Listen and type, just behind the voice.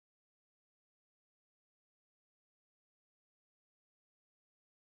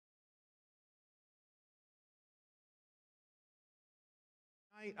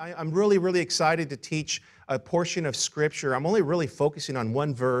I'm really excited to teach a portion of Scripture. I'm only really focusing on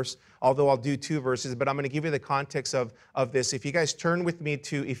one verse, although I'll do two verses, but I'm going to give you the context of this. If you guys turn with me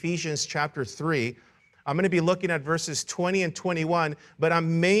to Ephesians chapter 3, I'm going to be looking at verses 20 and 21, but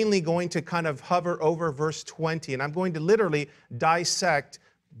I'm mainly going to kind of hover over verse 20, and I'm going to literally dissect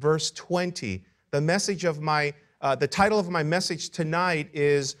verse 20. The message of the title of my message tonight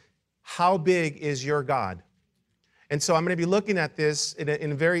is, How Big is Your God? And so I'm going to be looking at this in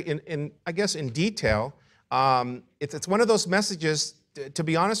detail. It's one of those messages, to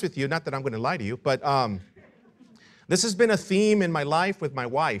be honest with you, not that I'm going to lie to you, but this has been a theme in my life with my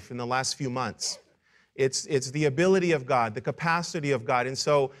wife in the last few months. It's the ability of God, the capacity of God. And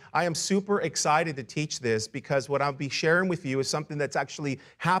so I am super excited to teach this because what I'll be sharing with you is something that's actually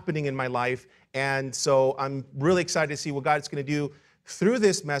happening in my life. And so I'm really excited to see what God's going to do through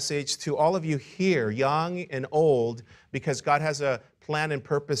this message to all of you here, young and old, because God has a plan and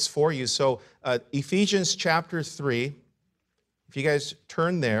purpose for you. So Ephesians chapter 3, if you guys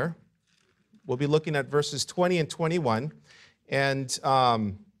turn there, we'll be looking at verses 20 and 21. And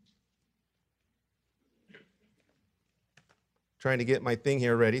trying to get my thing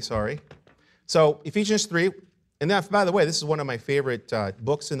here ready, sorry. So Ephesians 3, and that, by the way, this is one of my favorite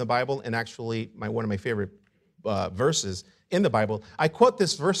books in the Bible, and actually one of my favorite verses in the Bible. I quote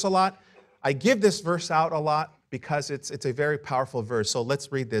this verse a lot. I give this verse out a lot because it's a very powerful verse. So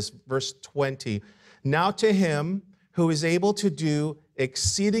let's read this, verse 20. Now to him who is able to do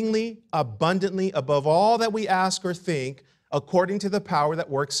exceedingly abundantly above all that we ask or think, according to the power that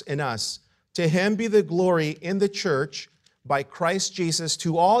works in us. To him be the glory in the church by Christ Jesus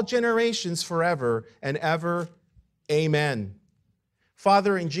to all generations forever and ever. Amen.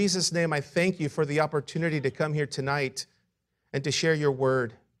 Father, in Jesus' name, I thank you for the opportunity to come here tonight and to share your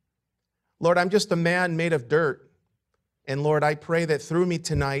word. Lord, I'm just a man made of dirt. And Lord, I pray that through me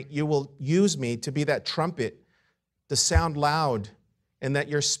tonight, you will use me to be that trumpet, to sound loud, and that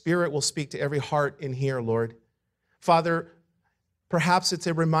your spirit will speak to every heart in here, Lord. Father, perhaps it's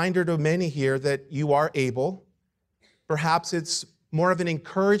a reminder to many here that you are able. Perhaps it's more of an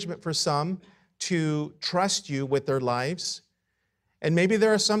encouragement for some to trust you with their lives. And maybe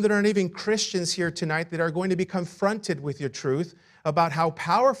there are some that aren't even Christians here tonight that are going to be confronted with your truth about how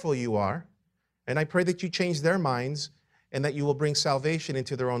powerful you are. And I pray that you change their minds and that you will bring salvation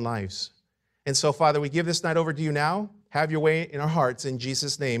into their own lives. And so, Father, we give this night over to you now. Have your way in our hearts. In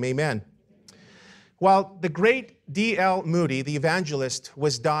Jesus' name, amen. While the great D.L. Moody, the evangelist,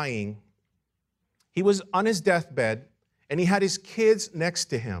 was dying, he was on his deathbed, and he had his kids next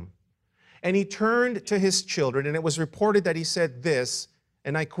to him. And he turned to his children, and it was reported that he said this,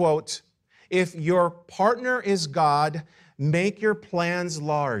 and I quote, "If your partner is God, make your plans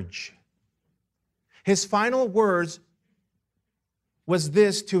large." His final words was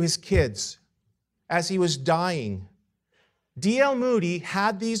this to his kids as he was dying. D.L. Moody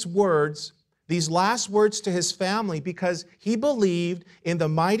had these words, these last words to his family, because he believed in the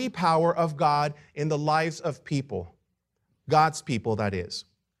mighty power of God in the lives of people. God's people, that is.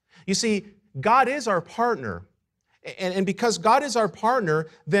 You see, God is our partner. And because God is our partner,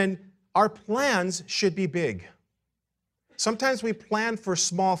 then our plans should be big. Sometimes we plan for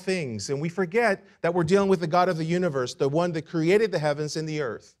small things, and we forget that we're dealing with the God of the universe, the one that created the heavens and the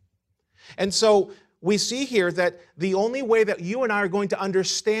earth. And so we see here that the only way that you and I are going to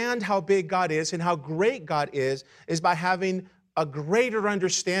understand how big God is and how great God is by having a greater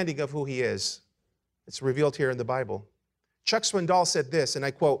understanding of who He is. It's revealed here in the Bible. Chuck Swindoll said this, and I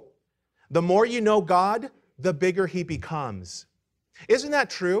quote, "The more you know God, the bigger He becomes." Isn't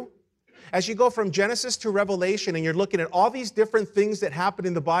that true? As you go from Genesis to Revelation and you're looking at all these different things that happen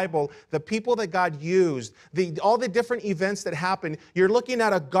in the Bible, the people that God used, all the different events that happen, you're looking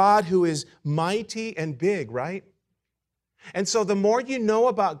at a God who is mighty and big, right? And so the more you know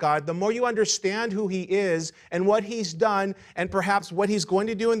about God, the more you understand who He is and what He's done and perhaps what He's going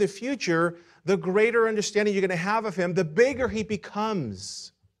to do in the future, the greater understanding you're going to have of Him, the bigger He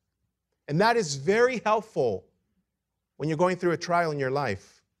becomes. And that is very helpful when you're going through a trial in your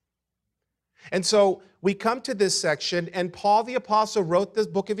life. And so we come to this section, and Paul the Apostle wrote this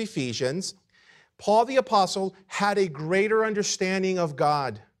book of Ephesians. Paul the Apostle had a greater understanding of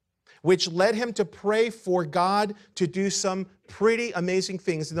God, which led him to pray for God to do some pretty amazing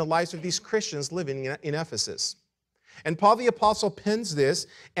things in the lives of these Christians living in Ephesus. And Paul the Apostle pens this,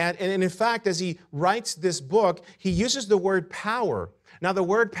 and in fact, as he writes this book, he uses the word power. Now, the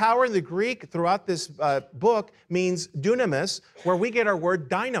word power in the Greek throughout this book means dunamis, where we get our word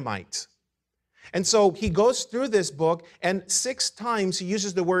dynamite. And so he goes through this book, and 6 times he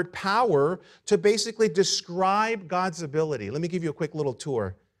uses the word power to basically describe God's ability. Let me give you a quick little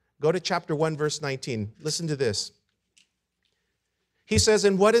tour. Go to chapter 1, verse 19. Listen to this. He says,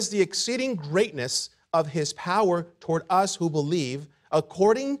 "And what is the exceeding greatness of his power toward us who believe,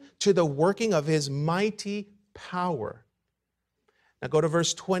 according to the working of his mighty power." Now go to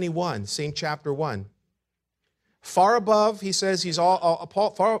verse 21, same chapter 1. Far above, he says, he's far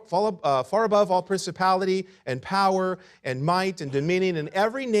above all principality and power and might and dominion and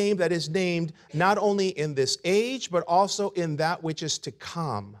every name that is named, not only in this age, but also in that which is to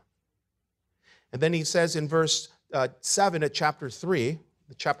come. And then he says in verse 7 at chapter 3,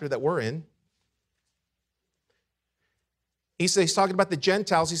 the chapter that we're in, he's talking about the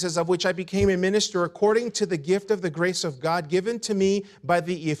Gentiles. He says, "Of which I became a minister according to the gift of the grace of God given to me by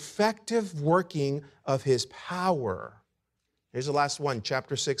the effective working of his power." Here's the last one,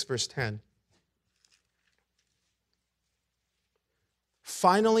 chapter 6, verse 10.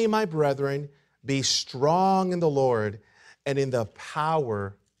 "Finally, my brethren, be strong in the Lord and in the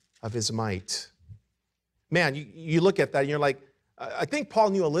power of his might." Man, you look at that and you're like, I think Paul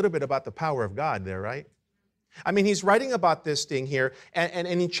knew a little bit about the power of God there, right? I mean, he's writing about this thing here. And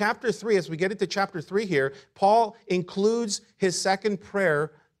in chapter 3, as we get into chapter 3 here, Paul includes his second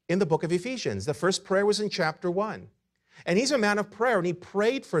prayer in the book of Ephesians. The first prayer was in chapter 1. And he's a man of prayer, and he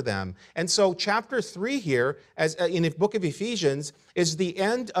prayed for them. And so chapter 3 here, as in the book of Ephesians, is the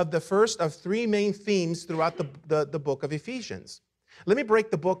end of the first of 3 main themes throughout the book of Ephesians. Let me break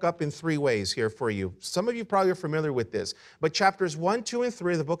the book up in 3 ways here for you. Some of you probably are familiar with this. But chapters 1, 2, and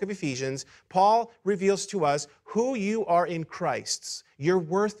 3 of the book of Ephesians, Paul reveals to us who you are in Christ, your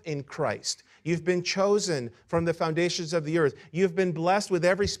worth in Christ. You've been chosen from the foundations of the earth. You've been blessed with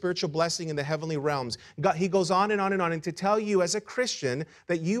every spiritual blessing in the heavenly realms. He goes on and on and on, and to tell you as a Christian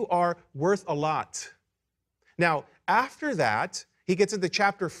that you are worth a lot. Now, after that, he gets into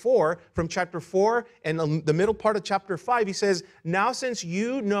chapter 4. From chapter 4 and the middle part of chapter 5, he says, "Now since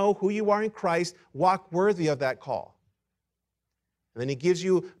you know who you are in Christ, walk worthy of that call." And then he gives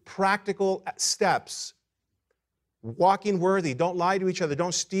you practical steps. Walking worthy, don't lie to each other,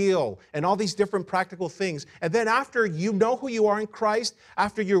 don't steal, and all these different practical things. And then after you know who you are in Christ,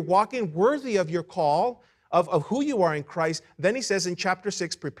 after you're walking worthy of your call, of who you are in Christ, then he says in chapter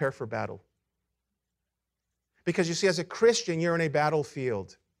 6, prepare for battle. Because you see, as a Christian, you're in a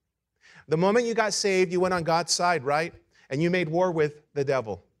battlefield. The moment you got saved, you went on God's side, right? And you made war with the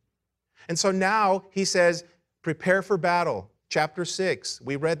devil. And so now he says, prepare for battle. Chapter 6,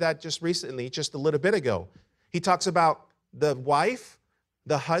 we read that just recently, just a little bit ago. He talks about the wife,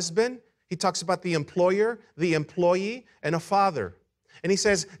 the husband. He talks about the employer, the employee, and a father. And he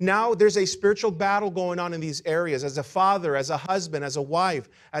says, now there's a spiritual battle going on in these areas. As a father, as a husband, as a wife,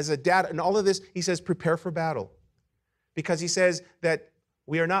 as a dad, and all of this, he says, prepare for battle. Because he says that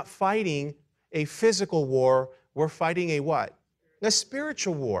we are not fighting a physical war, we're fighting a what? A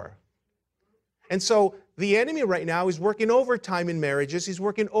spiritual war. And so the enemy right now is working overtime in marriages, he's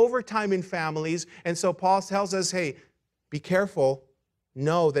working overtime in families, and so Paul tells us, hey, be careful,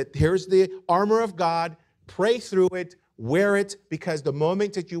 know that here's the armor of God, pray through it, wear it, because the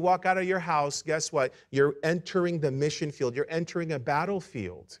moment that you walk out of your house, guess what? You're entering the mission field. You're entering a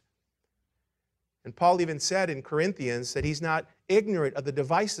battlefield. And Paul even said in Corinthians that he's not ignorant of the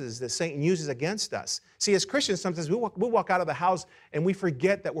devices that Satan uses against us. See, as Christians, sometimes we walk out of the house and we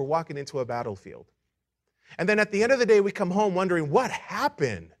forget that we're walking into a battlefield. And then at the end of the day, we come home wondering, what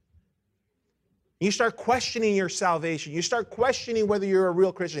happened? You start questioning your salvation. You start questioning whether you're a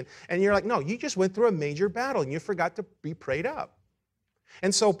real Christian. And you're like, no, you just went through a major battle and you forgot to be prayed up.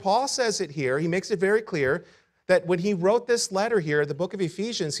 And so Paul says it here. He makes it very clear that when he wrote this letter here, the book of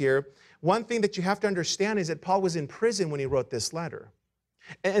Ephesians here, one thing that you have to understand is that Paul was in prison when he wrote this letter.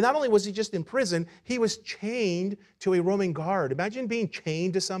 And not only was he just in prison, he was chained to a Roman guard. Imagine being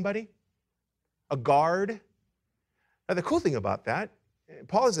chained to somebody, a guard. Now, the cool thing about that,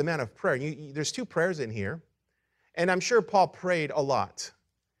 Paul is a man of prayer. There's 2 prayers in here, and I'm sure Paul prayed a lot.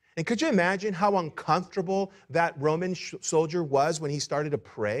 And could you imagine how uncomfortable that Roman soldier was when he started to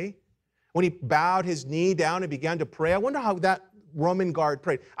pray? When he bowed his knee down and began to pray? I wonder how that Roman guard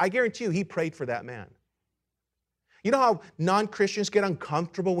prayed. I guarantee you he prayed for that man. You know how non-Christians get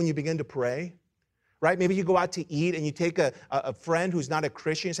uncomfortable when you begin to pray? Right? Maybe you go out to eat and you take a friend who's not a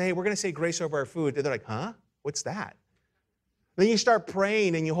Christian and say, hey, we're going to say grace over our food. And they're like, huh? What's that? Then you start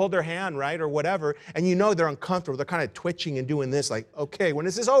praying and you hold their hand, right, or whatever, and you know they're uncomfortable. They're kind of twitching and doing this, like, okay, when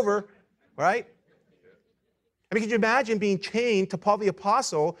is this over, right? I mean, could you imagine being chained to Paul the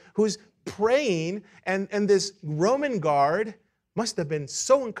Apostle, who's praying, and this Roman guard must have been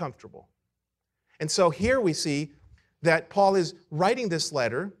so uncomfortable. And so here we see that Paul is writing this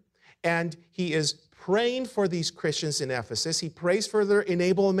letter, and he is praying for these Christians in Ephesus. He prays for their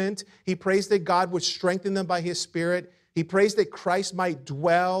enablement. He prays that God would strengthen them by his Spirit. He prays that Christ might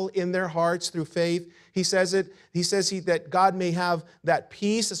dwell in their hearts through faith. He says that God may have that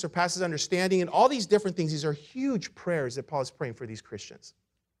peace that surpasses understanding, and all these different things. These are huge prayers that Paul is praying for these Christians.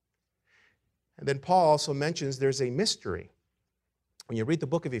 And then Paul also mentions there's a mystery. When you read the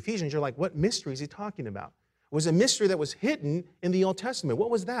book of Ephesians, you're like, what mystery is he talking about? It was a mystery that was hidden in the Old Testament. What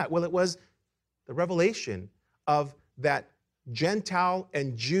was that? Well, it was the revelation of that Gentile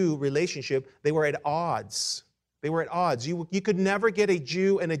and Jew relationship. They were at odds. They were at odds. You could never get a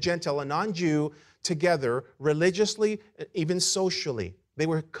Jew and a Gentile, a non-Jew, together religiously, even socially. They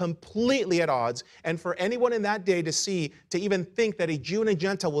were completely at odds. And for anyone in that day to even think that a Jew and a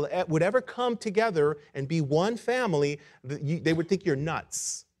Gentile would ever come together and be one family, they would think you're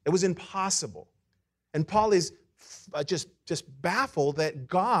nuts. It was impossible. And Paul is just baffled that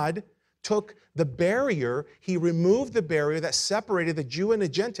God took the barrier, he removed the barrier that separated the Jew and the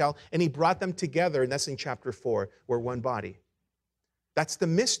Gentile, and he brought them together, and that's in chapter 4, we're one body. That's the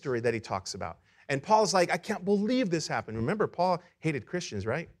mystery that he talks about. And Paul's like, I can't believe this happened. Remember, Paul hated Christians,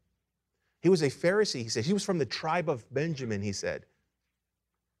 right? He was a Pharisee, he said. He was from the tribe of Benjamin, he said.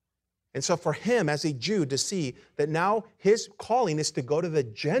 And so for him, as a Jew, to see that now his calling is to go to the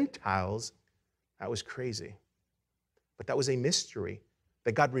Gentiles, that was crazy. But that was a mystery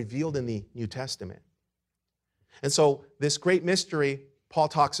that God revealed in the New Testament. And so this great mystery Paul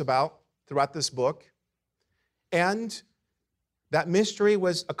talks about throughout this book, and that mystery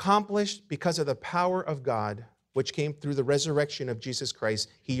was accomplished because of the power of God, which came through the resurrection of Jesus Christ.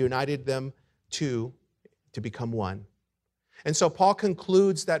 He united them to become one. And so Paul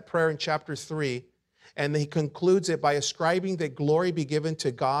concludes that prayer in chapter 3, and he concludes it by ascribing that glory be given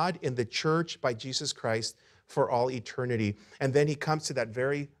to God in the church by Jesus Christ for all eternity. And then he comes to that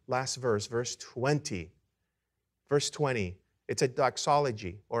very last verse, verse 20. Verse 20, it's a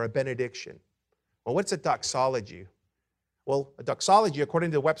doxology or a benediction. Well, what's a doxology? Well, a doxology,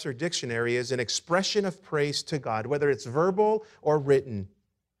 according to the Webster Dictionary, is an expression of praise to God, whether it's verbal or written.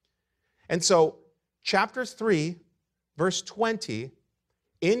 And so, chapter 3, verse 20,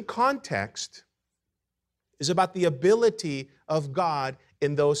 in context, is about the ability of God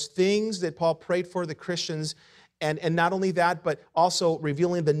in those things that Paul prayed for the Christians, and not only that, but also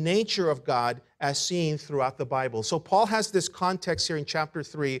revealing the nature of God as seen throughout the Bible. So Paul has this context here in chapter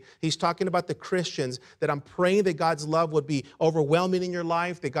 3. He's talking about the Christians, that I'm praying that God's love would be overwhelming in your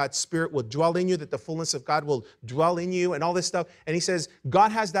life, that God's Spirit will dwell in you, that the fullness of God will dwell in you, and all this stuff. And he says,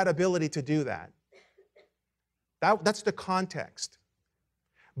 God has that ability to do that. That's the context.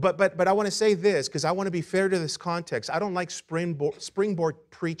 But I want to say this, because I want to be fair to this context. I don't like springboard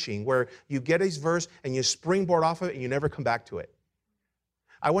preaching, where you get a verse and you springboard off of it and you never come back to it.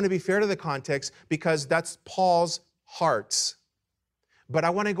 I want to be fair to the context because that's Paul's heart. But I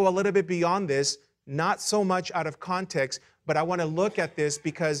want to go a little bit beyond this, not so much out of context, but I want to look at this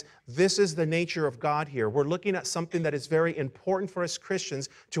because this is the nature of God here. We're looking at something that is very important for us Christians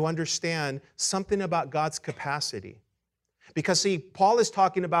to understand, something about God's capacity. Because, see, Paul is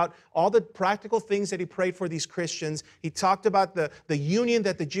talking about all the practical things that he prayed for these Christians. He talked about the union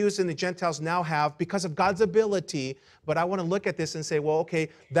that the Jews and the Gentiles now have because of God's ability. But I want to look at this and say, well, okay,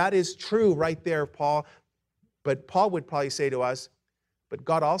 that is true right there, Paul. But Paul would probably say to us, but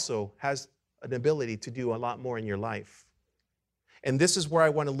God also has an ability to do a lot more in your life. And this is where I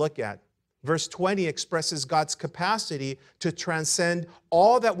want to look at. Verse 20 expresses God's capacity to transcend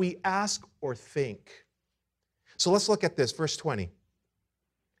all that we ask or think. So let's look at this, verse 20.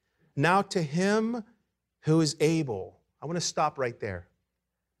 Now to him who is able. I want to stop right there.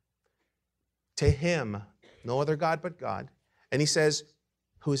 To him, no other God but God. And he says,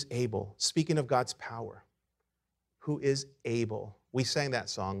 who is able. Speaking of God's power. Who is able. We sang that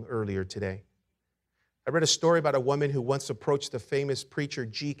song earlier today. I read a story about a woman who once approached the famous preacher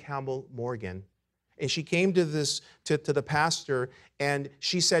G. Campbell Morgan. And she came to the pastor, and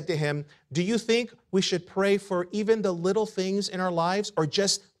she said to him, do you think we should pray for even the little things in our lives, or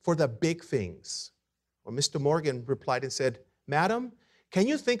just for the big things? Well, Mr. Morgan replied and said, Madam, can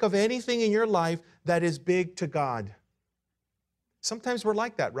you think of anything in your life that is big to God? Sometimes we're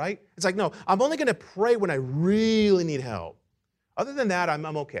like that, right? It's like, no, I'm only going to pray when I really need help. Other than that, I'm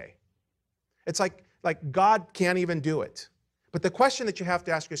okay. It's like God can't even do it. But the question that you have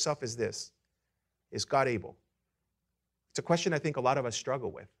to ask yourself is this. Is God able? It's a question I think a lot of us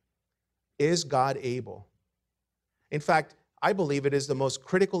struggle with. Is God able? In fact, I believe it is the most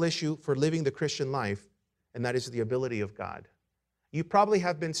critical issue for living the Christian life, and that is the ability of God. You probably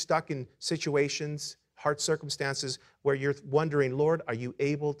have been stuck in situations, hard circumstances, where you're wondering, Lord, are you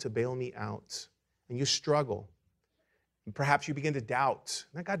able to bail me out? And you struggle. And perhaps you begin to doubt,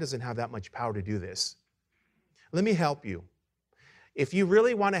 that God doesn't have that much power to do this. Let me help you. If you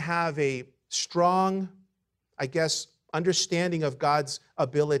really want to have a strong, understanding of God's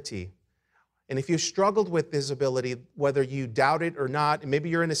ability, and if you struggled with His ability, whether you doubt it or not, and maybe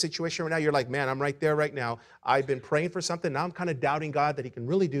you're in a situation right now, you're like, man, I'm right there right now. I've been praying for something. Now I'm kind of doubting God that He can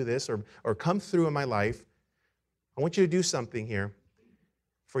really do this or come through in my life. I want you to do something here.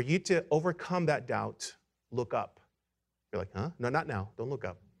 For you to overcome that doubt, look up. You're like, huh? No, not now. Don't look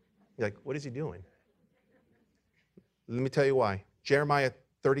up. You're like, what is he doing? Let me tell you why. Jeremiah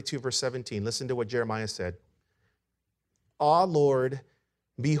 32, verse 17. Listen to what Jeremiah said. Ah, Lord,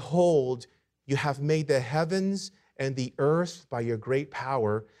 behold, you have made the heavens and the earth by your great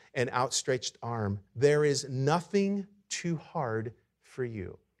power and outstretched arm. There is nothing too hard for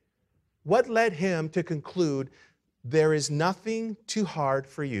you. What led him to conclude there is nothing too hard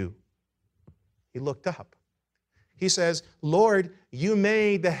for you? He looked up. He says, Lord, you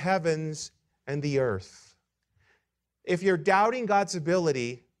made the heavens and the earth. If you're doubting God's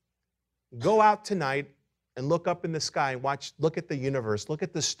ability, go out tonight and look up in the sky and look at the universe, look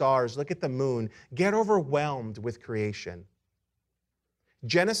at the stars, look at the moon. Get overwhelmed with creation.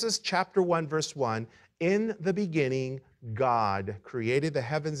 Genesis chapter 1, verse 1, in the beginning, God created the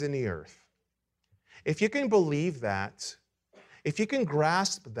heavens and the earth. If you can believe that, if you can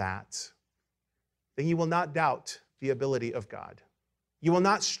grasp that, then you will not doubt the ability of God. You will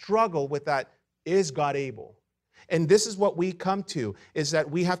not struggle with that, is God able? And this is what we come to, is that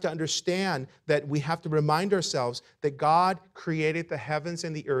we have to understand that we have to remind ourselves that God created the heavens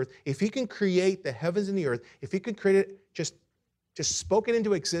and the earth. If He can create the heavens and the earth, if He can create it, just spoke it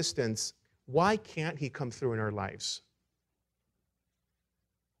into existence, why can't He come through in our lives?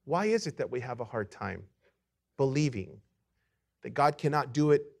 Why is it that we have a hard time believing that God cannot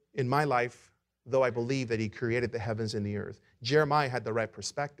do it in my life, though I believe that He created the heavens and the earth? Jeremiah had the right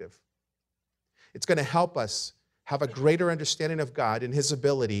perspective. It's going to help us have a greater understanding of God and His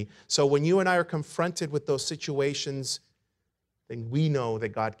ability. So when you and I are confronted with those situations, then we know that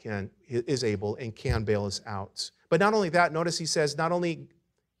God is able and can bail us out. But not only that, notice he says not only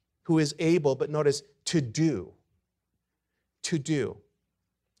who is able, but notice to do. To do.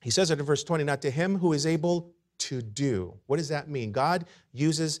 He says it in verse 20, not to him who is able to do. What does that mean? God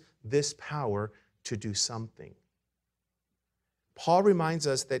uses this power to do something. Paul reminds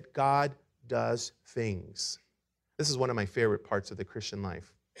us that God does things. This is one of my favorite parts of the Christian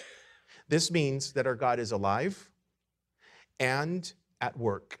life. This means that our God is alive and at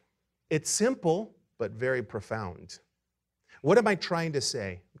work. It's simple, but very profound. What am I trying to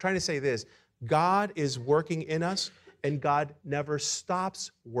say? I'm trying to say this. God is working in us, and God never stops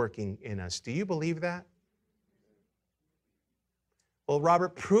working in us. Do you believe that? Well,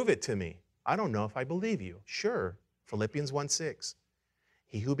 Robert, prove it to me. I don't know if I believe you. Sure. Philippians 1:6.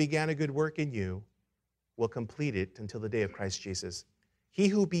 He who began a good work in you will complete it until the day of Christ Jesus. He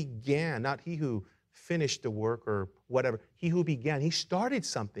who began, not he who finished the work or whatever. He who began, he started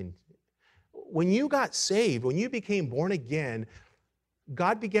something. When you got saved, when you became born again,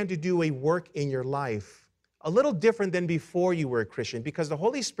 God began to do a work in your life, a little different than before you were a Christian, because the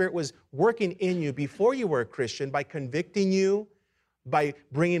Holy Spirit was working in you before you were a Christian by convicting you, by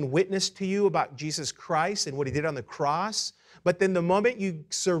bringing witness to you about Jesus Christ and what He did on the cross. But then the moment you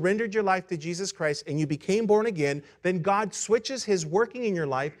surrendered your life to Jesus Christ and you became born again, then God switches His working in your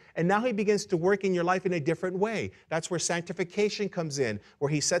life, and now He begins to work in your life in a different way. That's where sanctification comes in,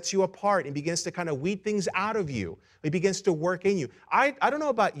 where He sets you apart and begins to kind of weed things out of you. He begins to work in you. I don't know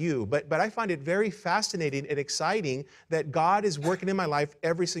about you, but I find it very fascinating and exciting that God is working in my life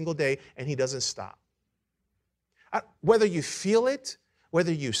every single day, and He doesn't stop. Whether you feel it,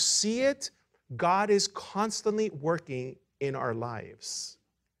 whether you see it, God is constantly working in our lives.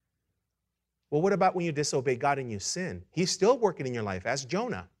 Well, what about when you disobey God and you sin? He's still working in your life. Ask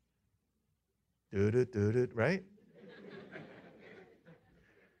Jonah. Right?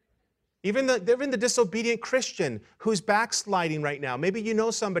 Even the disobedient Christian who's backsliding right now. Maybe you know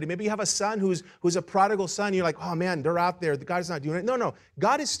somebody. Maybe you have a son who's a prodigal son. You're like, oh man, they're out there. God is not doing it. No.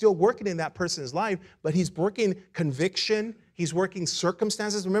 God is still working in that person's life, but He's working conviction. He's working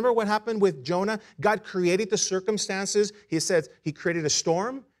circumstances. Remember what happened with Jonah? God created the circumstances. He says He created a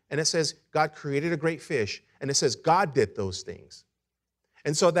storm, and it says God created a great fish, and it says God did those things.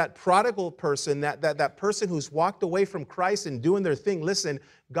 And so that prodigal person, that person who's walked away from Christ and doing their thing, listen,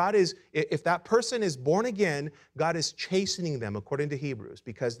 God is, if that person is born again, God is chastening them according to Hebrews,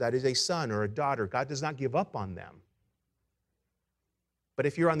 because that is a son or a daughter. God does not give up on them. But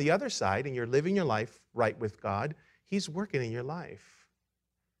if you're on the other side and you're living your life right with God, He's working in your life.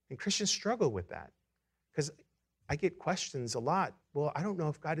 And Christians struggle with that because I get questions a lot. Well, I don't know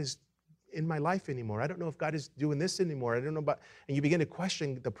if God is in my life anymore. I don't know if God is doing this anymore. I don't know about, and you begin to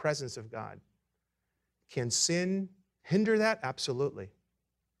question the presence of God. Can sin hinder that? Absolutely.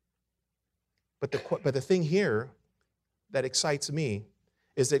 But the thing here that excites me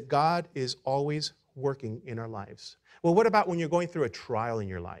is that God is always working in our lives. Well, what about when you're going through a trial in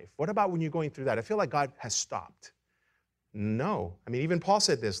your life? What about when you're going through that? I feel like God has stopped. No. I mean, even Paul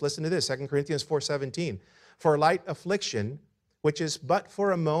said this. Listen to this, 2 Corinthians 4:17. For light affliction, which is but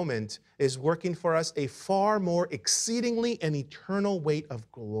for a moment, is working for us a far more exceedingly and eternal weight of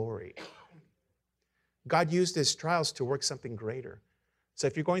glory. God used his trials to work something greater. So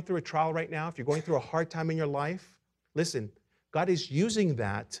if you're going through a trial right now, if you're going through a hard time in your life, listen, God is using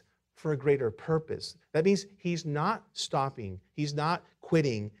that for a greater purpose. That means he's not stopping. He's not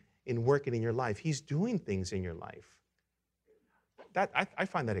quitting in working in your life. He's doing things in your life. I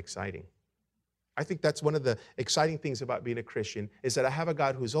find that exciting. I think that's one of the exciting things about being a Christian is that I have a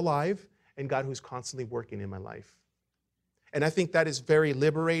God who's alive and God who's constantly working in my life. And I think that is very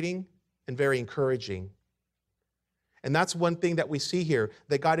liberating and very encouraging. And that's one thing that we see here,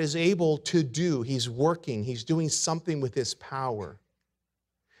 that God is able to do. He's working. He's doing something with his power.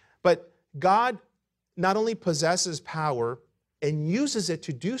 But God not only possesses power and uses it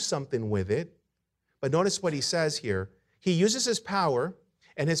to do something with it, but notice what he says here. He uses his power,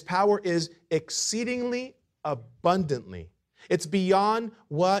 and his power is exceedingly abundantly. It's beyond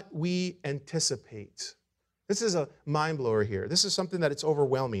what we anticipate. This is a mind blower here. This is something that it's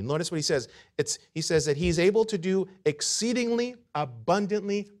overwhelming. Notice what he says. He says that he's able to do exceedingly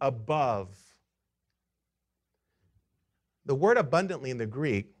abundantly above. The word abundantly in the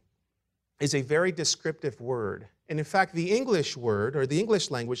Greek is a very descriptive word. And in fact, the English word or the English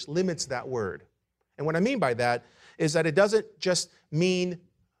language limits that word. And what I mean by that is that it doesn't just mean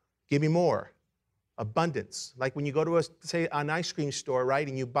give me more. Abundance. Like when you go to, say, an ice cream store, right,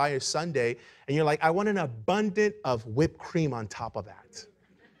 and you buy a sundae, and you're like, I want an abundance of whipped cream on top of that,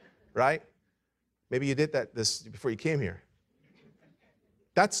 right? Maybe you did that before you came here.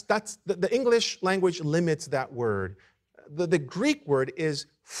 That's the English language limits that word. The Greek word is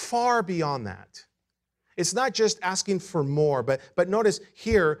far beyond that. It's not just asking for more, but notice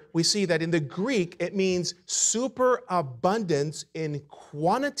here we see that in the Greek it means superabundance in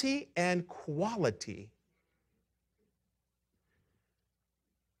quantity and quality.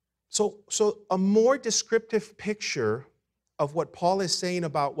 So a more descriptive picture of what Paul is saying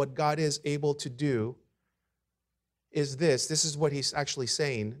about what God is able to do is this. This is what he's actually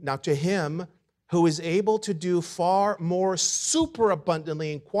saying. Now to him who is able to do far more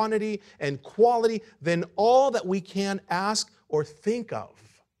superabundantly in quantity and quality than all that we can ask or think of.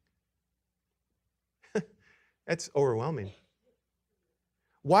 That's overwhelming.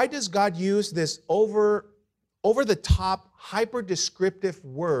 Why does God use this over-the-top, hyper-descriptive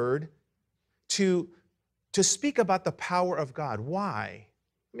word to speak about the power of God? Why?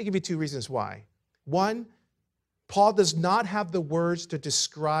 Let me give you two reasons why. One, Paul does not have the words to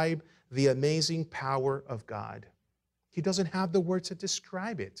describe the amazing power of God. He doesn't have the words to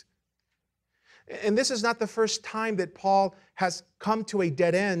describe it. And this is not the first time that Paul has come to a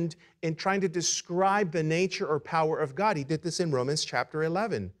dead end in trying to describe the nature or power of God. He did this in Romans chapter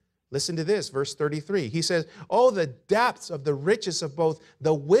 11. Listen to this, verse 33. He says, oh, the depths of the riches of both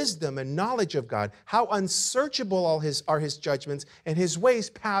the wisdom and knowledge of God. How unsearchable are his judgments and his ways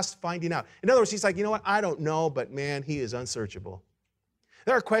past finding out. In other words, he's like, you know what? I don't know, but man, he is unsearchable.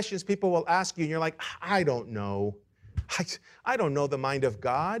 There are questions people will ask you, and you're like, I don't know. I don't know the mind of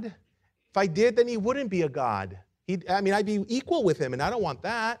God. If I did, then he wouldn't be a God. I'd be equal with him, and I don't want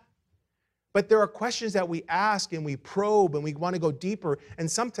that. But there are questions that we ask, and we probe, and we want to go deeper, and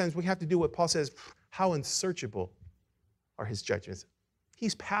sometimes we have to do what Paul says, how unsearchable are his judgments.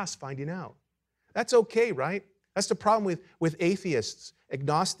 He's past finding out. That's okay, right? That's the problem with atheists,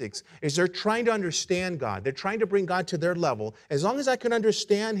 agnostics, is they're trying to understand God. They're trying to bring God to their level. As long as I can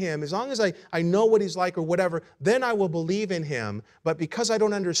understand him, as long as I know what he's like or whatever, then I will believe in him. But because I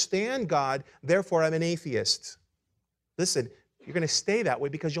don't understand God, therefore I'm an atheist. Listen, you're going to stay that way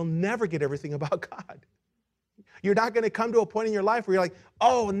because you'll never get everything about God. You're not going to come to a point in your life where you're like,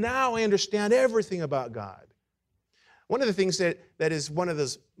 oh, now I understand everything about God. One of the things that is one of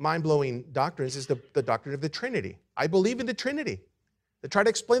those mind-blowing doctrines is the doctrine of the Trinity. I believe in the Trinity. They try to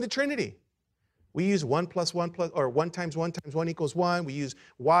explain the Trinity. We use 1 + 1 + or 1 × 1 = 1 = 1. We use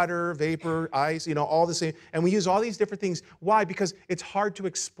water, vapor, ice, all the same. And we use all these different things. Why? Because it's hard to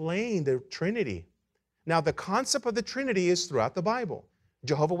explain the Trinity. Now, the concept of the Trinity is throughout the Bible.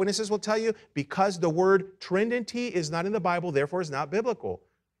 Jehovah's Witnesses will tell you, because the word Trinity is not in the Bible, therefore it's not biblical.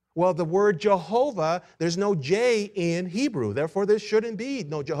 Well, the word Jehovah, there's no J in Hebrew, therefore there shouldn't be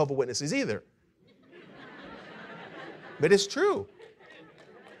no Jehovah's Witnesses either. But it's true.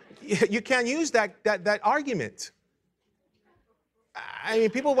 You can't use that argument. I mean,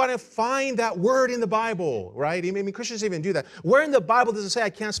 people want to find that word in the Bible, right? I mean, Christians even do that. Where in the Bible does it say I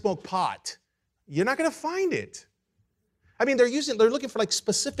can't smoke pot? You're not going to find it. I mean, they're looking for like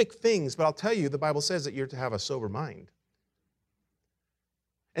specific things, but I'll tell you, the Bible says that you're to have a sober mind.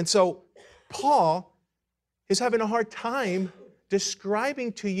 And so, Paul is having a hard time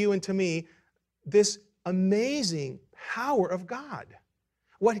describing to you and to me this amazing power of God.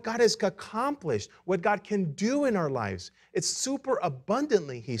 What God has accomplished, what God can do in our lives. It's super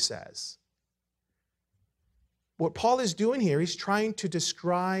abundantly, he says. What Paul is doing here, he's trying to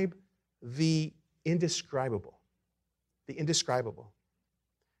describe the indescribable. The indescribable.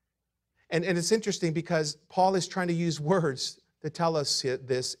 And it's interesting because Paul is trying to use words to tell us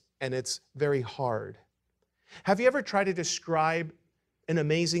this, and it's very hard. Have you ever tried to describe an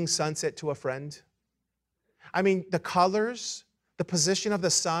amazing sunset to a friend? I mean, the colors, the position of the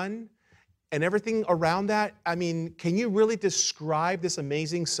sun, and everything around that. I mean, can you really describe this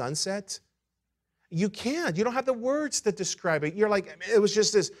amazing sunset? You can't. You don't have the words to describe it. You're like, it was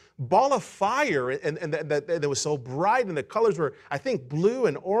just this ball of fire, and it was so bright, and the colors were, I think, blue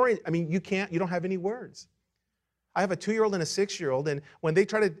and orange. I mean, you don't have any words. I have a 2-year-old and a 6-year-old, and when they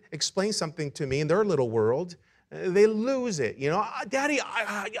try to explain something to me in their little world, they lose it. You know, Daddy,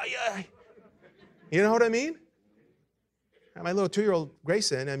 you know what I mean? My little 2-year-old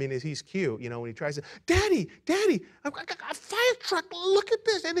Grayson, I mean, he's cute, you know, when he tries to, Daddy, I've got a fire truck, look at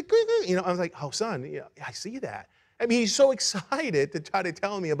this. And you know, I was like, oh, son, yeah, I see that. I mean, he's so excited to try to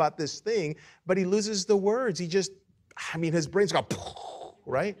tell me about this thing, but he loses the words. He just, I mean, his brain's got,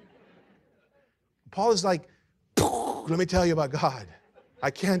 right? Paul is like, let me tell you about God.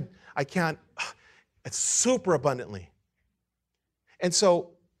 I can't, it's super abundantly. And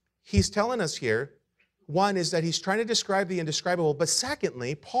so he's telling us here, one is that he's trying to describe the indescribable, but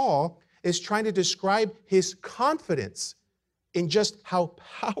secondly, Paul is trying to describe his confidence in just how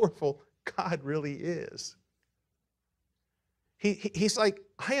powerful God really is. He's like,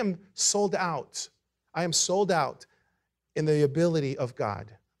 I am sold out. I am sold out in the ability of God.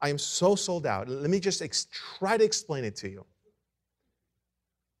 I am so sold out. Let me just try to explain it to you.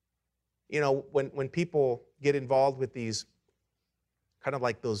 You know, when people get involved with these kind of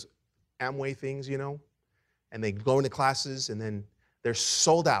like those Amway things, you know, and they go into classes and then they're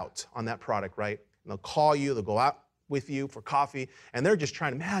sold out on that product, right? And they'll call you, they'll go out with you for coffee, and they're just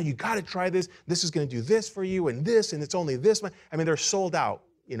trying to, man, you got to try this. This is going to do this for you and this, and it's only this much. I mean, they're sold out.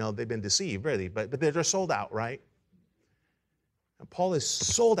 You know, they've been deceived, really, but they're sold out, right? And Paul is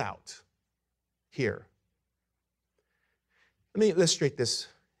sold out here. Let me illustrate this.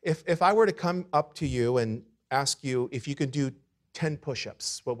 If I were to come up to you and ask you if you could do 10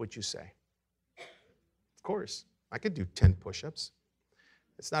 push-ups, what would you say? Of course, I could do 10 push-ups.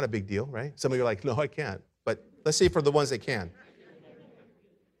 It's not a big deal, right? Some of you are like, no, I can't. But let's see for the ones that can.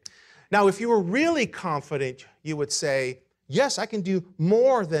 Now, if you were really confident, you would say, yes, I can do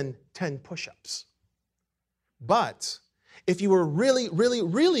more than 10 push-ups. But if you were really, really,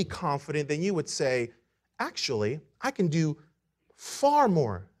 really confident, then you would say, actually, I can do far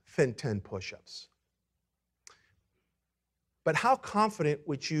more than 10 push-ups. But how confident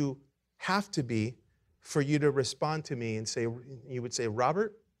would you have to be for you to respond to me and say, you would say,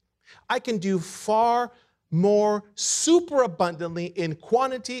 Robert, I can do far more super abundantly in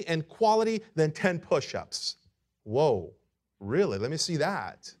quantity and quality than 10 push-ups. Whoa, really? Let me see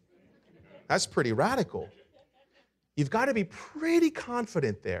that. That's pretty radical. You've got to be pretty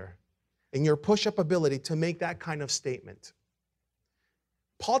confident there in your push-up ability to make that kind of statement.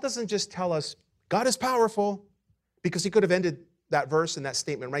 Paul doesn't just tell us God is powerful, because he could have ended that verse and that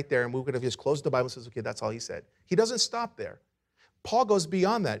statement right there, and we could have just closed the Bible and says, okay, that's all he said. He doesn't stop there. Paul goes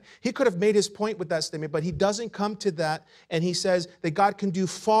beyond that. He could have made his point with that statement, but he doesn't come to that, and he says that God can do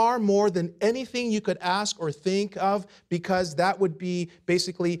far more than anything you could ask or think of, because that would be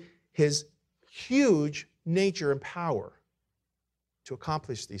basically his huge nature and power to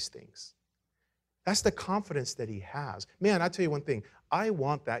accomplish these things. That's the confidence that he has. Man, I'll tell you one thing. I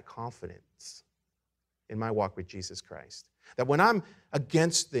want that confidence in my walk with Jesus Christ. That when I'm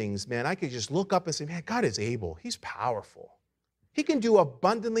against things, man, I could just look up and say, man, God is able. He's powerful. He can do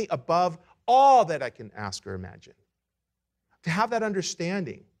abundantly above all that I can ask or imagine. To have that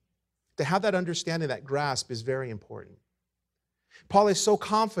understanding, that grasp is very important. Paul is so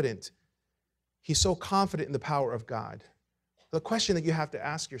confident. He's so confident in the power of God. The question that you have to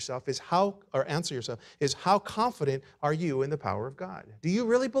ask yourself is answer yourself is, how confident are you in the power of God? Do you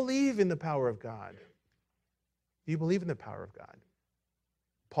really believe in the power of God? Do you believe in the power of God?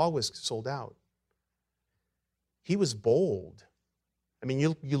 Paul was sold out. He was bold. I mean,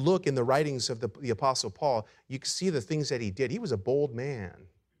 you look in the writings of the Apostle Paul, you can see the things that he did. He was a bold man.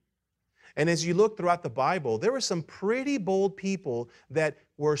 And as you look throughout the Bible, there were some pretty bold people that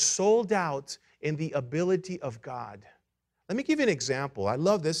were sold out in the ability of God. Let me give you an example. I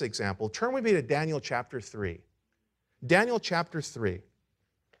love this example. Turn with me to Daniel chapter 3. Daniel chapter 3.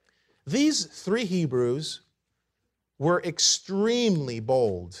 These three Hebrews were extremely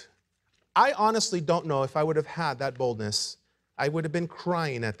bold. I honestly don't know if I would have had that boldness. I would have been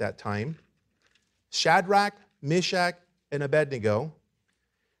crying at that time. Shadrach, Meshach, and Abednego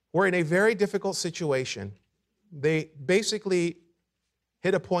were in a very difficult situation. They basically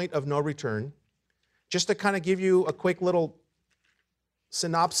hit a point of no return. Just to kind of give you a quick little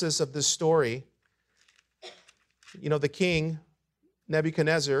synopsis of this story, you know, the king,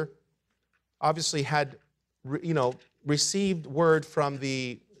 Nebuchadnezzar, obviously had, received word from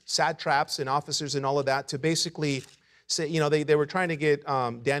the satraps and officers and all of that to basically say, they were trying to get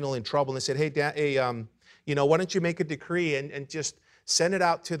Daniel in trouble, and they said, hey, why don't you make a decree and just send it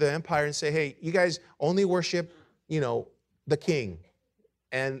out to the empire and say, hey, you guys only worship, the king.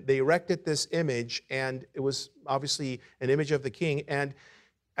 And they erected this image, and it was obviously an image of the king. And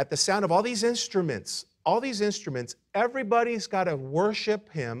at the sound of all these instruments, everybody's got to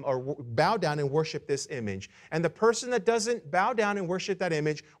worship him or bow down and worship this image. And the person that doesn't bow down and worship that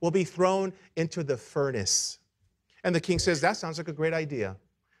image will be thrown into the furnace. And the king says, that sounds like a great idea.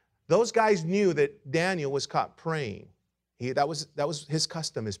 Those guys knew that Daniel was caught praying. That was his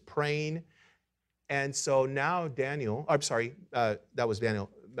custom, is praying. And so now that was Daniel,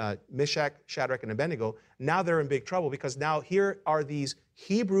 Meshach, Shadrach, and Abednego. Now they're in big trouble, because now here are these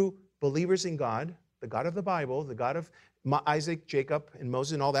Hebrew believers in God, the God of the Bible, the God of Isaac, Jacob, and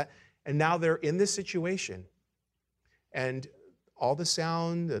Moses and all that. And now they're in this situation. And all the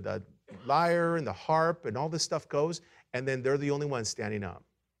sound, the lyre and the harp and all this stuff goes, and then they're the only ones standing up.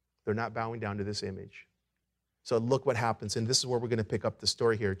 They're not bowing down to this image. So look what happens, and this is where we're going to pick up the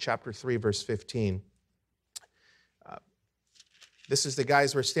story here. Chapter 3, verse 15. This is the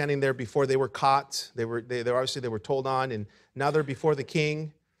guys who were standing there before they were caught. They were told on, and now they're before the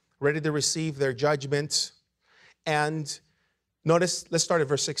king, ready to receive their judgment. And notice, let's start at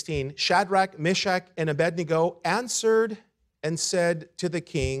verse 16. Shadrach, Meshach, and Abednego answered and said to the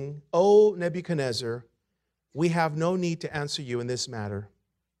king, O Nebuchadnezzar, we have no need to answer you in this matter.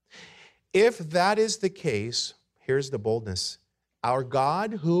 If that is the case, here's the boldness. Our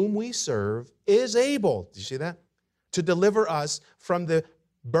God, whom we serve, is able, did you see that? To deliver us from the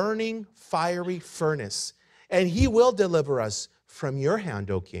burning fiery furnace. And he will deliver us from your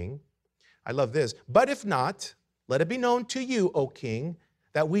hand, O king. I love this. But if not, let it be known to you, O king,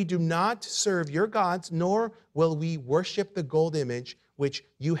 that we do not serve your gods, nor will we worship the gold image which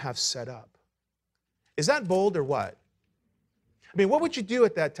you have set up. Is that bold or what? I mean, what would you do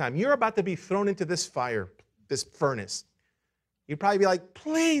at that time? You're about to be thrown into this fire, this furnace. You'd probably be like,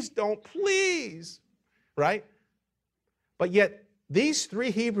 please don't, please, right? But yet, these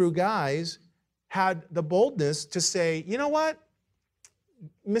three Hebrew guys had the boldness to say, you know what,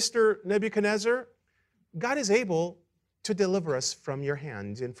 Mr. Nebuchadnezzar, God is able to deliver us from your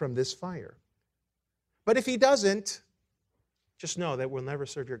hand and from this fire. But if he doesn't, just know that we'll never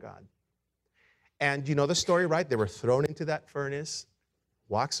serve your God. And you know the story, right? They were thrown into that furnace,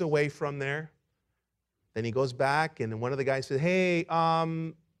 walks away from there. Then he goes back, and one of the guys says, hey,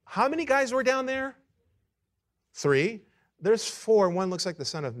 how many guys were down there? 3. There's 4, and one looks like the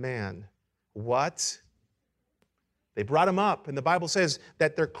Son of Man. What? They brought him up, and the Bible says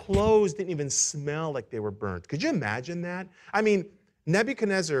that their clothes didn't even smell like they were burnt. Could you imagine that? I mean,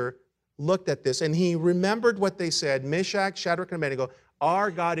 Nebuchadnezzar looked at this, and he remembered what they said, Meshach, Shadrach, and Abednego,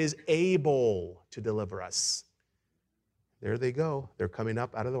 our God is able to deliver us. There they go. They're coming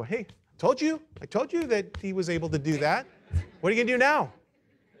up out of the way. Hey, I told you that he was able to do that. What are you going to do now?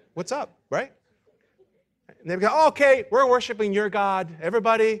 What's up, right? And they go, oh, okay, we're worshiping your God,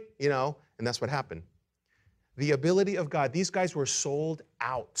 everybody, and that's what happened. The ability of God. These guys were sold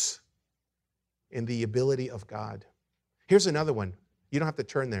out in the ability of God. Here's another one. You don't have to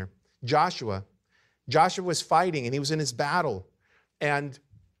turn there. Joshua. Joshua was fighting, and he was in his battle. And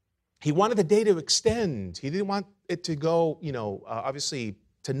he wanted the day to extend. He didn't want it to go, obviously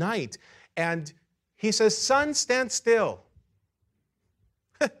tonight. And he says, sun, stand still.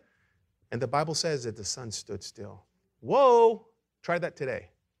 And the Bible says that the sun stood still. Whoa, try that today.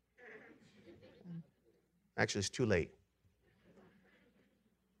 Actually, it's too late.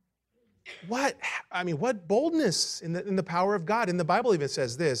 what boldness in the power of God. And the Bible even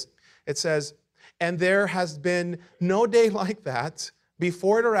says this. It says, and there has been no day like that,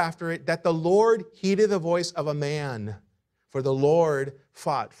 before it or after it, that the Lord heeded the voice of a man. For the Lord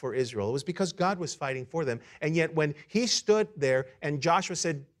fought for Israel. It was because God was fighting for them. And yet when he stood there and Joshua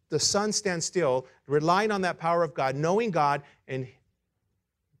said, the sun stand still, relying on that power of God, knowing God, and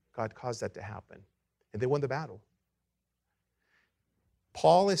God caused that to happen. And they won the battle.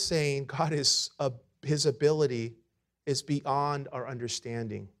 Paul is saying his ability is beyond our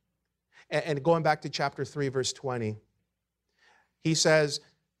understanding. And going back to chapter 3, verse 20, he says,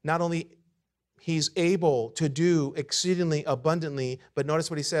 not only he's able to do exceedingly abundantly, but notice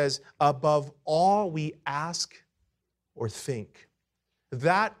what he says, above all we ask or think.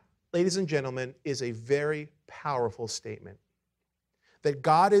 That, ladies and gentlemen, is a very powerful statement. That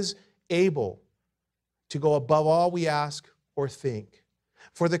God is able to go above all we ask or think.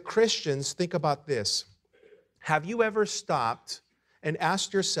 For the Christians, think about this. Have you ever stopped and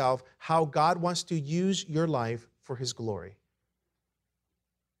asked yourself how God wants to use your life for his glory?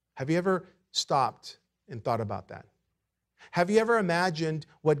 Have you ever stopped and thought about that? Have you ever imagined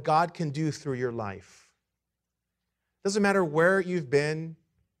what God can do through your life? Doesn't matter where you've been,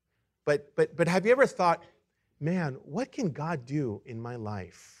 but have you ever thought, man, what can God do in my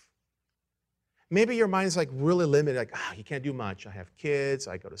life? Maybe your mind's like really limited, like, you can't do much. I have kids,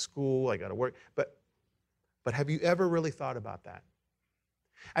 I go to school, I got to work. But have you ever really thought about that?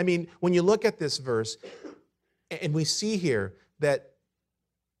 I mean, when you look at this verse, and we see here that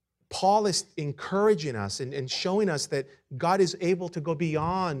Paul is encouraging us and showing us that God is able to go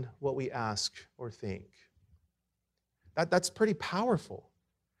beyond what we ask or think. That's pretty powerful.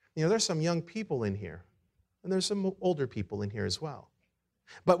 You know, there's some young people in here, and there's some older people in here as well.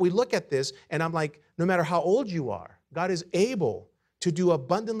 But we look at this, and I'm like, no matter how old you are, God is able to do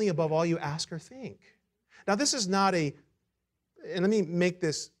abundantly above all you ask or think. Now, this is not and let me make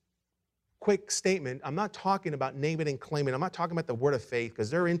this quick statement. I'm not talking about name it and claim it. I'm not talking about the word of faith,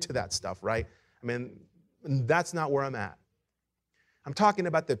 because they're into that stuff, right? I mean, that's not where I'm at. I'm talking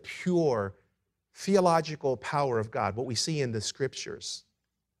about the pure theological power of God, what we see in the scriptures.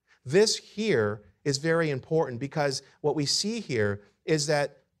 This here is very important, because what we see here is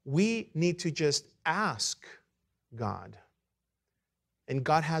that we need to just ask God. And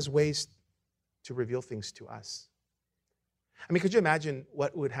God has ways to reveal things to us. I mean, could you imagine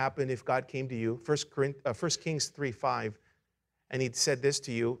what would happen if God came to you, 1 Kings 3:5, and he said this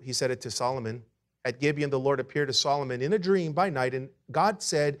to you. He said it to Solomon. At Gibeon, the Lord appeared to Solomon in a dream by night, and God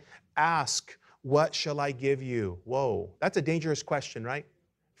said, ask, what shall I give you? Whoa, that's a dangerous question, right?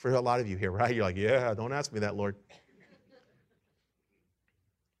 For a lot of you here, right? You're like, yeah, don't ask me that, Lord.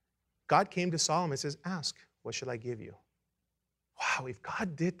 God came to Solomon and says, ask, what shall I give you? Wow, if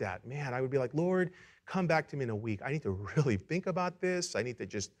God did that, man, I would be like, Lord, come back to me in a week. I need to really think about this. I need to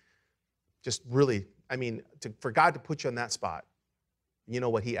just really, for God to put you on that spot. You know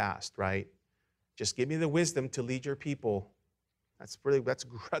what he asked, right? Just give me the wisdom to lead your people.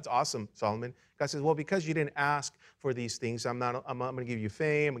 That's awesome, Solomon. God says, well, because you didn't ask for these things, I'm going to give you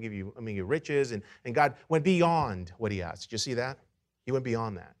fame, I'm going to give you riches. And God went beyond what he asked. Did you see that? He went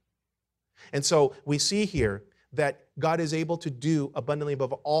beyond that. And so we see here that God is able to do abundantly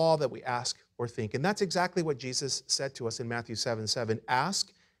above all that we ask or think. And that's exactly what Jesus said to us in Matthew 7:7.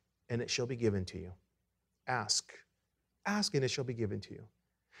 Ask, and it shall be given to you. Ask. Ask, and it shall be given to you.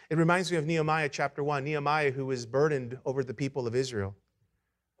 It reminds me of Nehemiah chapter 1. Nehemiah, who was burdened over the people of Israel.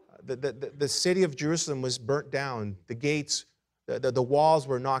 The city of Jerusalem was burnt down. The gates, the walls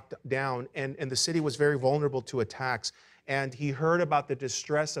were knocked down, and the city was very vulnerable to attacks. And he heard about the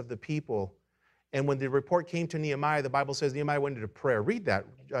distress of the people. And when the report came to Nehemiah, the Bible says Nehemiah went into prayer. Read that,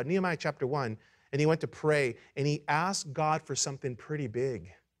 Nehemiah chapter 1. And he went to pray, and he asked God for something pretty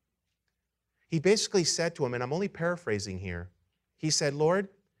big. He basically said to him, and I'm only paraphrasing here, he said, Lord,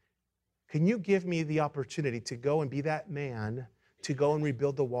 can you give me the opportunity to go and be that man to go and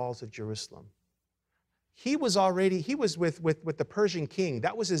rebuild the walls of Jerusalem? He was with the Persian king.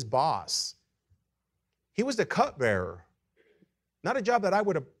 That was his boss. He was the cupbearer. Not a job that I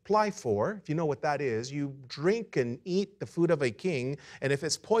would apply for, if you know what that is. You drink and eat the food of a king, and if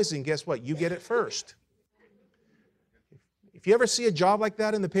it's poison, guess what? You get it first. If you ever see a job like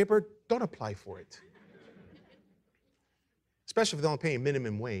that in the paper, don't apply for it. Especially if they don't pay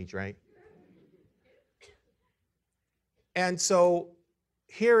minimum wage, right? And so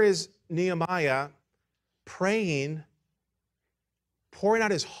here is Nehemiah praying, pouring out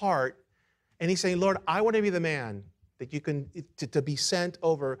his heart, and he's saying, Lord, I want to be the man that you can, to be sent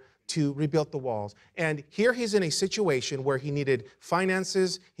over to rebuild the walls. And here he's in a situation where he needed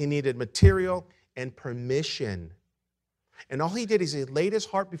finances, he needed material, and permission. And all he did is he laid his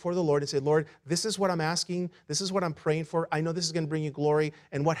heart before the Lord and said, Lord, this is what I'm asking. This is what I'm praying for. I know this is going to bring you glory.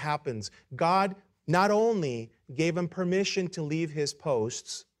 And what happens? God not only gave him permission to leave his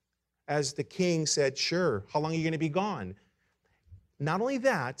posts, as the king said, sure, how long are you going to be gone? Not only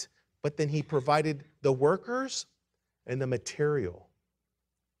that, but then he provided the workers and the material.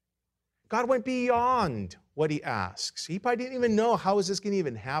 God went beyond what he asks. He probably didn't even know, how is this going to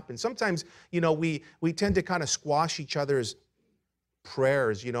even happen? Sometimes, we tend to kind of squash each other's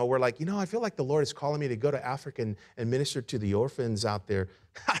prayers. We're like, I feel like the Lord is calling me to go to Africa and minister to the orphans out there.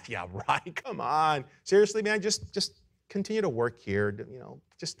 Yeah, right. Come on. Seriously, man, just continue to work here.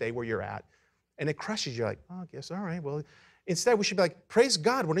 Just stay where you're at. And it crushes you. Like, oh, I guess, all right. Well, instead we should be like, praise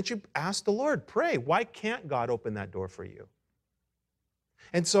God. Why don't you ask the Lord? Pray. Why can't God open that door for you?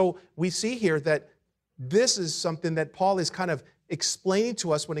 And so we see here that this is something that Paul is kind of explaining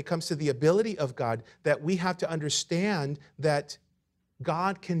to us when it comes to the ability of God, that we have to understand that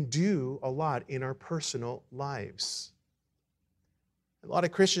God can do a lot in our personal lives. A lot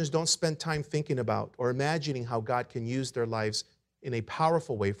of Christians don't spend time thinking about or imagining how God can use their lives in a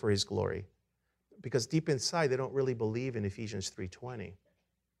powerful way for his glory, because deep inside they don't really believe in Ephesians 3:20.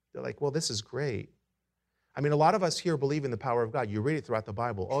 They're like, well, this is great. I mean, a lot of us here believe in the power of God. You read it throughout the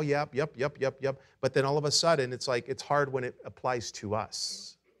Bible. Oh, yep. But then all of a sudden, it's like, it's hard when it applies to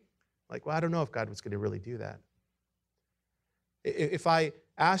us. Like, well, I don't know if God was going to really do that. If I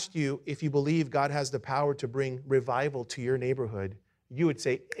asked you if you believe God has the power to bring revival to your neighborhood, you would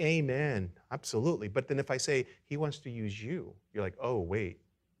say, amen, absolutely. But then if I say, he wants to use you, you're like, oh, wait,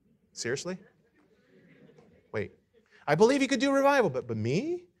 seriously? Wait, I believe he could do revival, but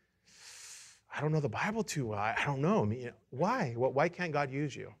me? I don't know the Bible too well. I don't know. I mean, why? Why can't God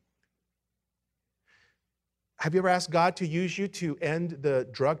use you? Have you ever asked God to use you to end the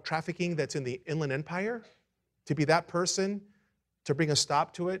drug trafficking that's in the Inland Empire? To be that person, to bring a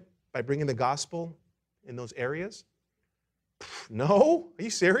stop to it by bringing the gospel in those areas? No? Are you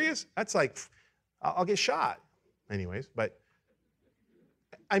serious? That's like, I'll get shot. Anyways, but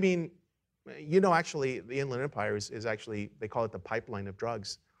I mean, actually, the Inland Empire is actually, they call it the pipeline of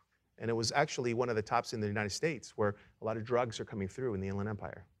drugs. And it was actually one of the tops in the United States where a lot of drugs are coming through in the Inland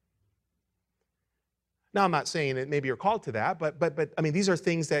Empire. Now, I'm not saying that maybe you're called to that, but I mean, these are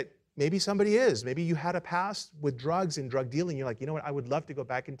things that maybe somebody is. Maybe you had a past with drugs and drug dealing. You're like, you know what, I would love to go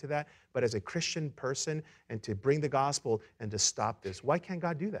back into that, but as a Christian person and to bring the gospel and to stop this. Why can't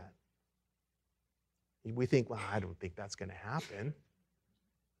God do that? We think, well, I don't think that's going to happen.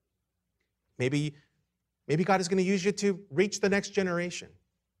 Maybe God is going to use you to reach the next generation.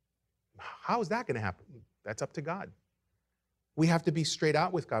 How is that going to happen? That's up to God. We have to be straight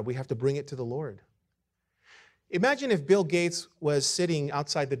out with God. We have to bring it to the Lord. Imagine if Bill Gates was sitting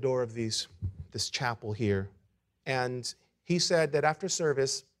outside the door of this chapel here, and he said that after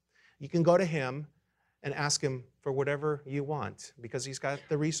service, you can go to him and ask him for whatever you want, because he's got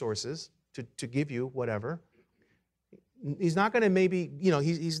the resources to give you whatever. He's not going to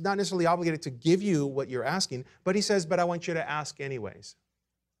he's not necessarily obligated to give you what you're asking, but he says, but I want you to ask anyways.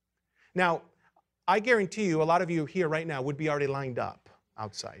 Now, I guarantee you a lot of you here right now would be already lined up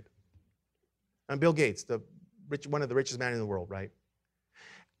outside. And Bill Gates, one of the richest men in the world, right?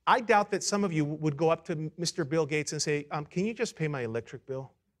 I doubt that some of you would go up to Mr. Bill Gates and say, can you just pay my electric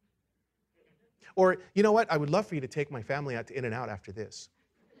bill? Or, you know what, I would love for you to take my family out to In-N-Out after this.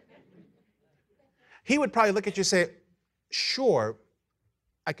 He would probably look at you and say, sure,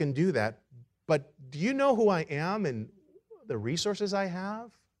 I can do that, but do you know who I am and the resources I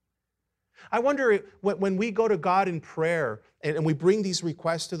have? I wonder when we go to God in prayer and we bring these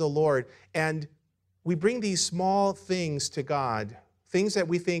requests to the Lord and we bring these small things to God, things that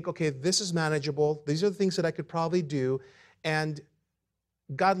we think, okay, this is manageable, these are the things that I could probably do, and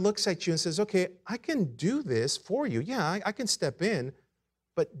God looks at you and says, okay, I can do this for you. Yeah, I can step in,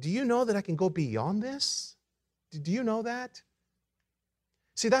 but do you know that I can go beyond this? Do you know that?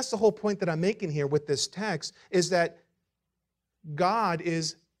 See, that's the whole point that I'm making here with this text, is that God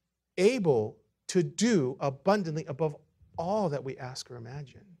is able to do abundantly above all that we ask or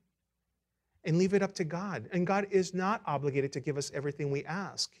imagine. And leave it up to God. And God is not obligated to give us everything we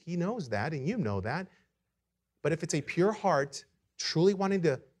ask. He knows that, and you know that. But if it's a pure heart, truly wanting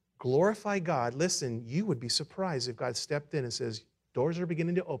to glorify God, listen, you would be surprised if God stepped in and says, doors are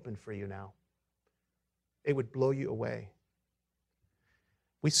beginning to open for you now. It would blow you away.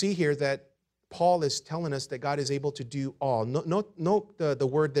 We see here that Paul is telling us that God is able to do all. Note the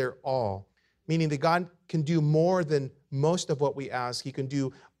word there, all, meaning that God can do more than most of what we ask. He can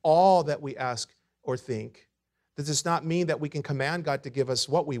do all that we ask or think. This does not mean that we can command God to give us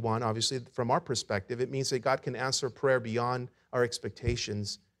what we want, obviously, from our perspective. It means that God can answer prayer beyond our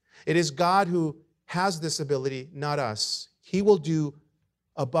expectations. It is God who has this ability, not us. He will do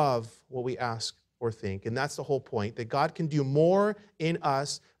above what we ask or think. And that's the whole point, that God can do more in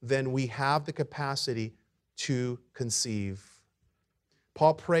us than we have the capacity to conceive.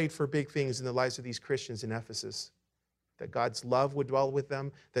 Paul prayed for big things in the lives of these Christians in Ephesus, that God's love would dwell with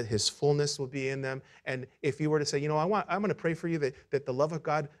them, that his fullness would be in them. And if you were to say, you know, I'm going to pray for you that the love of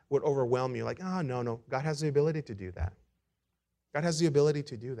God would overwhelm you, like, oh, no, God has the ability to do that. God has the ability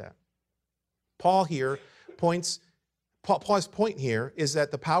to do that. Paul's point here is that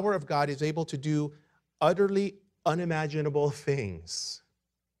the power of God is able to do utterly unimaginable things,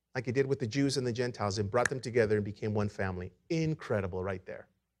 like he did with the Jews and the Gentiles and brought them together and became one family. Incredible right there.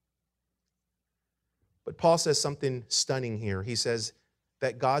 But Paul says something stunning here. He says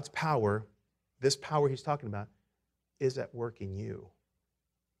that God's power, this power he's talking about, is at work in you.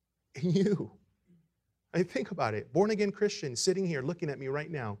 In you. I mean, think about it. Born-again Christian sitting here looking at me right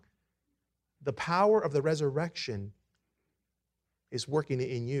now. The power of the resurrection is working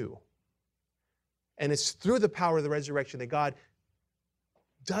in you. And it's through the power of the resurrection that God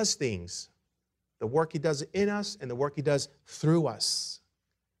does things. The work he does in us and the work he does through us.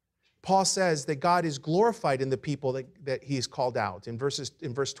 Paul says that God is glorified in the people that he's called out in verse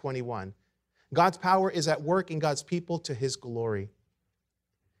 21. God's power is at work in God's people to his glory.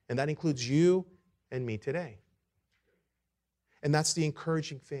 And that includes you and me today. And that's the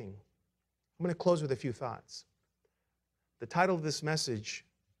encouraging thing. I'm going to close with a few thoughts. The title of this message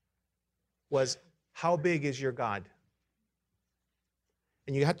was, How Big is Your God?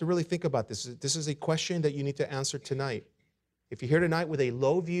 And you have to really think about this. This is a question that you need to answer tonight. If you're here tonight with a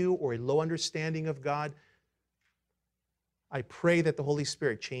low view or a low understanding of God, I pray that the Holy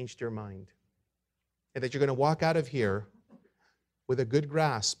Spirit changed your mind and that you're going to walk out of here with a good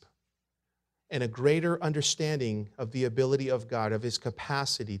grasp and a greater understanding of the ability of God, of his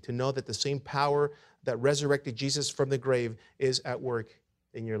capacity to know that the same power that resurrected Jesus from the grave is at work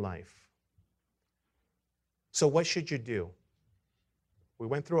in your life. So what should you do? We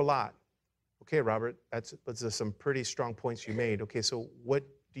went through a lot. Okay, Robert, that's some pretty strong points you made. Okay, so what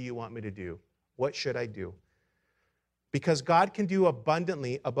do you want me to do? What should I do? Because God can do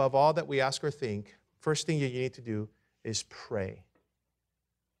abundantly above all that we ask or think, first thing you need to do is pray.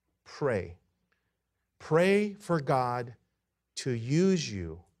 Pray. Pray for God to use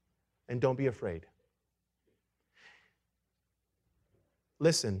you, and don't be afraid.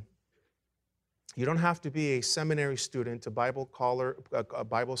 Listen, you don't have to be a seminary student, a Bible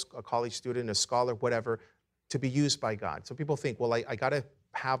college student, a scholar, whatever, to be used by God. So people think, well, I got to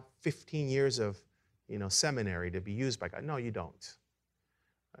have 15 years of seminary to be used by God. No, you don't.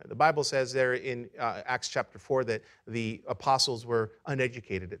 The Bible says there in Acts chapter 4 that the apostles were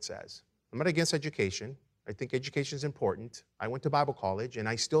uneducated, it says. I'm not against education. I think education is important. I went to Bible college, and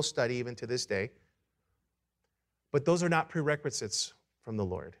I still study even to this day. But those are not prerequisites from the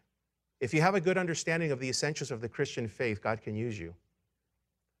Lord. If you have a good understanding of the essentials of the Christian faith, God can use you.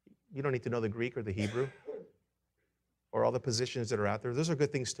 You don't need to know the Greek or the Hebrew or all the positions that are out there. Those are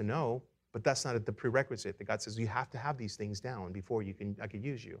good things to know, but that's not the prerequisite. That God says you have to have these things down before I can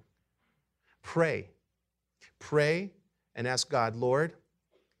use you. Pray. Pray and ask God, Lord,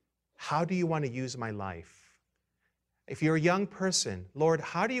 how do you want to use my life? If you're a young person, Lord,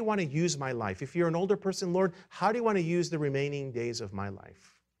 how do you want to use my life? If you're an older person, Lord, how do you want to use the remaining days of my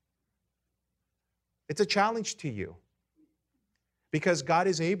life? It's a challenge to you because God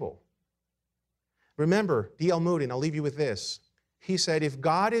is able. Remember, D.L. Moody, and I'll leave you with this. He said, if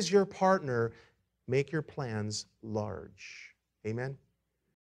God is your partner, make your plans large. Amen?